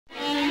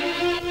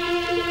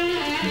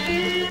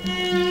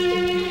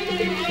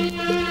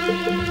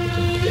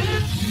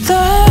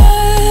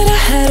Thought I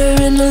had her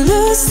in a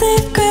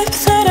lucid grip,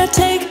 that I'd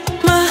take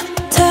my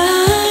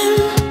time.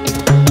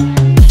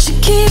 She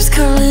keeps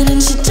calling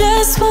and she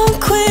just won't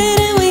quit,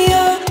 and we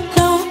all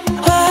know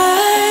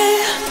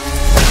why.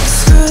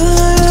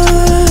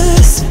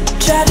 Screws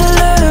tried to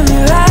lure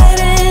me right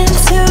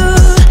into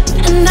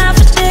an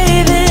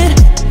affidavit.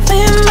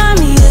 Remind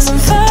me as I'm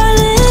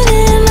falling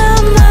in,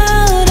 I'm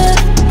out of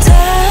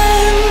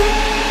time.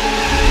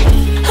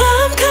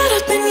 I'm caught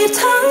up in your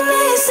tongue,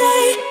 they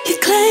say. You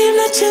claim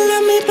that you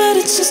love me, but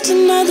it's just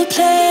another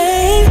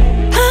play.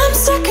 I'm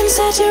stuck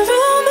inside your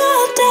room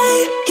all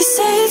day. You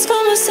say it's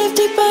for my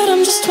safety, but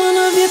I'm just one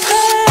of your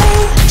prey.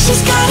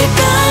 She's got a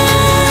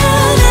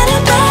gun and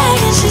a bag,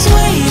 and she's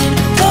waiting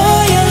for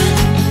you.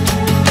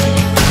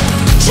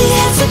 She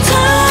has the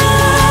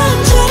time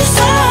to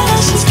decide how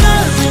she's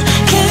gonna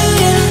kill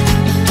you.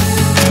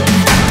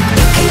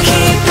 You can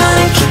keep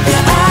running, keep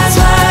your eyes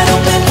wide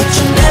open, but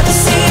you'll never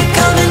see it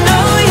coming, no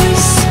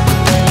use.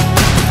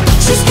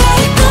 She's got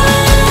a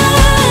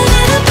gun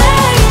and a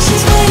bag, and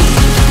she's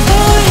waiting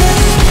for you.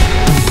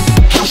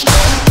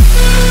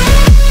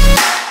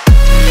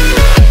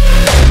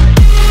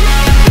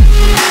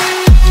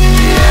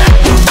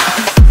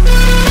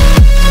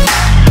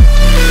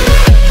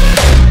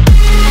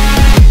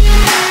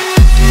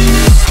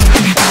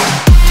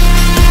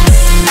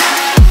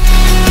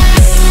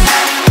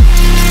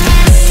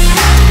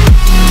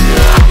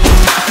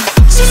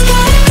 She's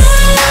got a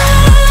gun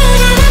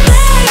and a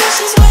bag, and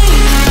she's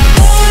waiting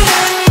for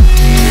you.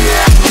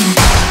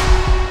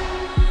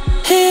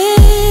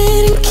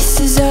 Hidden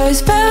kisses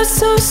always felt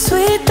so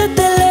sweet that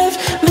they left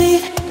me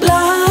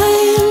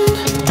blind.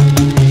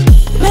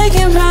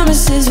 Making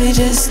promises we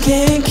just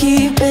can't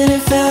keep, and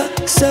it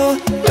felt so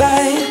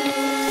right.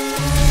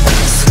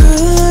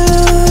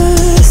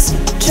 Screws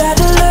tried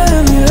to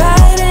lure me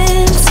right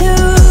into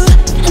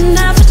an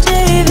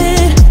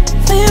affidavit.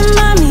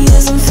 Remind me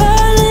as I'm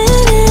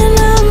falling in,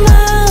 I'm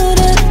out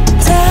of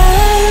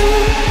time.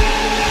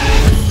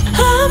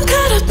 I'm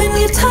caught up in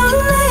your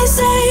tongue, they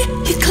say.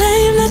 You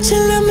claim that you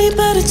love me,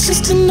 but it's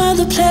just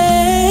another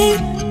play.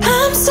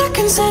 I'm stuck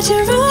inside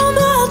your room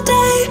all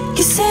day.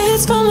 You say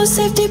it's for my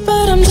safety,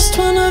 but I'm just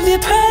one of your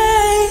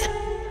prey.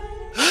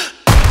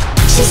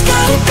 She's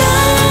got a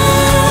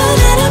gun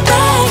and a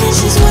bag, and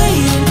she's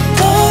waiting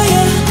for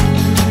you.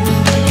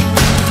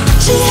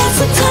 She has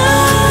the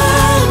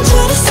time to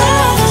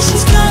decide how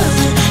she's gonna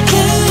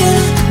kill you.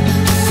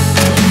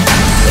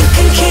 You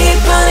can keep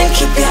running,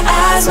 keep your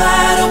eyes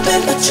wide open,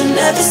 but you'll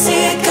never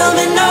see it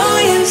coming, no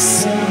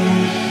use.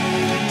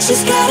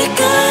 She's got a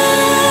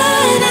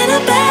gun and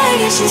a bag,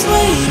 and she's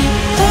waiting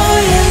for